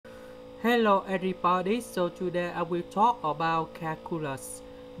Hello everybody, so today I will talk about calculus.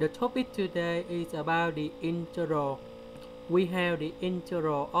 The topic today is about the integral. We have the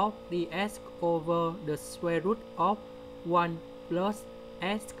integral of dx over the square root of 1 plus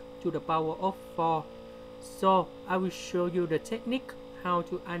x to the power of 4. So I will show you the technique how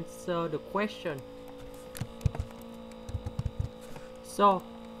to answer the question. So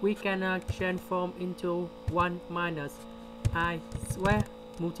we can transform into 1 minus I square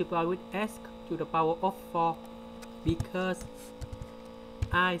multiplied with x to the power of 4 because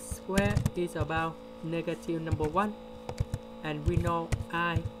I square is about negative number 1 and we know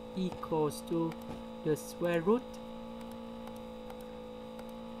I equals to the square root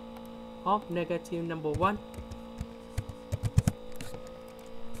of negative number 1.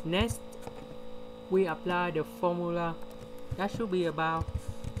 Next, we apply the formula that should be about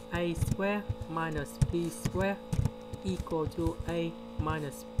a square minus b square equal to a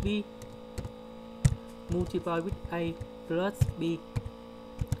minus b multiplied with a plus b.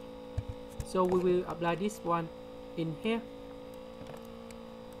 So we will apply this one in here.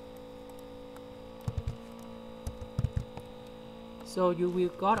 So you will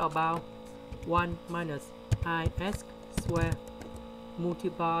got about 1 minus ix square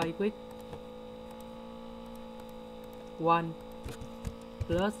multiplied with 1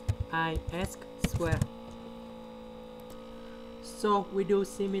 plus ix square. So we do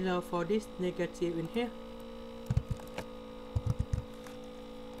similar for this negative in here.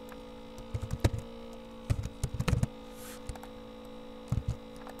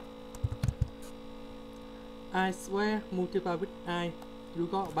 I square multiplied with I, you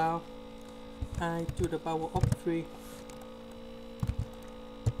got about I to the power of 3.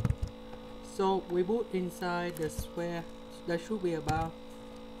 So we put inside the square, that should be about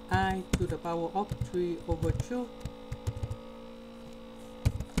I to the power of 3 over 2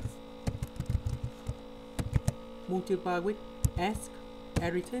 multiplied with x,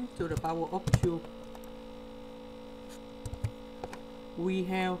 everything to the power of 2. We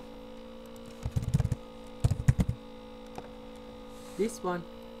have this one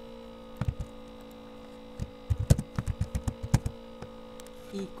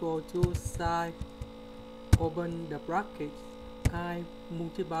equal to sine, open the bracket, I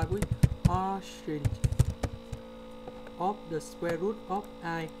multiply with arcing of the square root of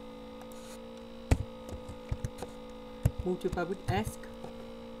I multiply with x.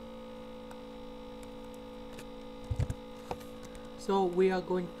 So we are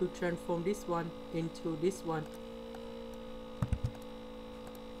going to transform this one into this one.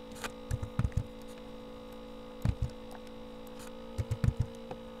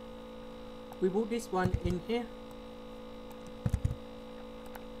 We put this one in here,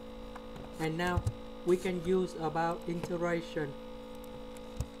 and now we can use about integration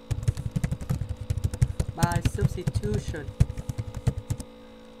by substitution.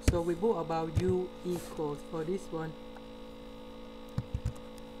 So we put about u equals for this one,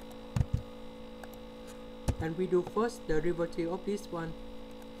 and we do first the derivative of this one.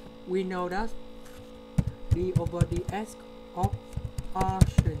 We know that d over dx of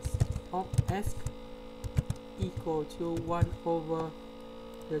arcings of x equal to 1 over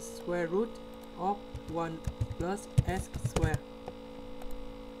the square root of 1 plus x square.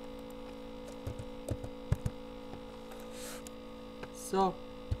 So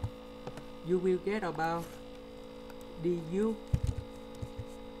you will get about du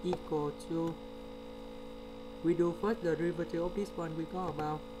equal to, we do first the derivative of this one, we got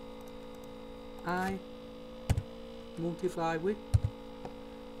about I multiply with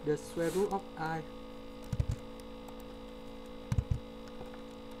the square root of I,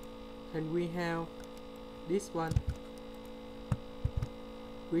 and we have this one,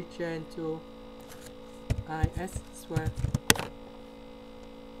 we change to is square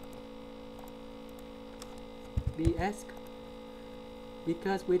dx,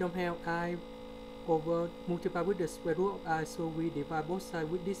 because we don't have I over multiply with the square root of I, so we divide both sides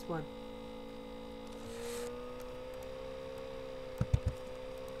with this one.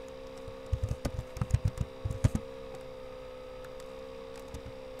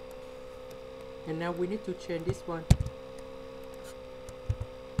 And now we need to change this one.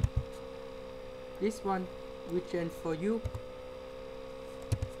 This one we change for u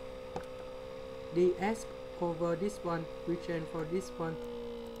dx over this one, we change for this one.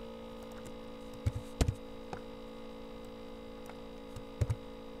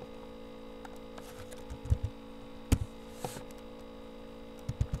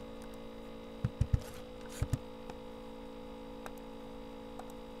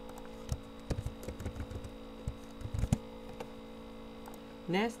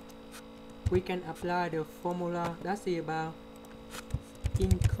 Next, we can apply the formula that's about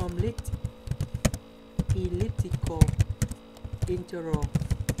incomplete elliptical integral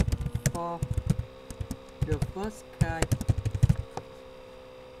for the first kind.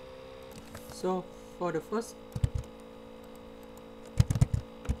 So for the first,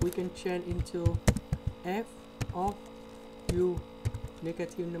 we can change into f of u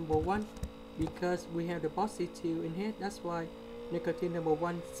negative number 1 because we have the positive in here. That's why negative number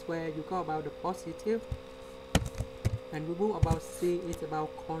 1 is where you go about the positive, and we move about c is about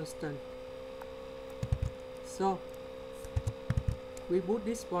constant. So we put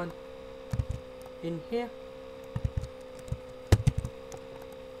this one in here.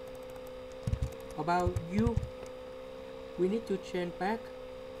 About u, we need to change back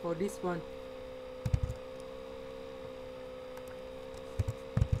for this one.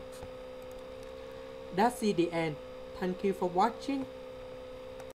 That's the end. Thank you for watching.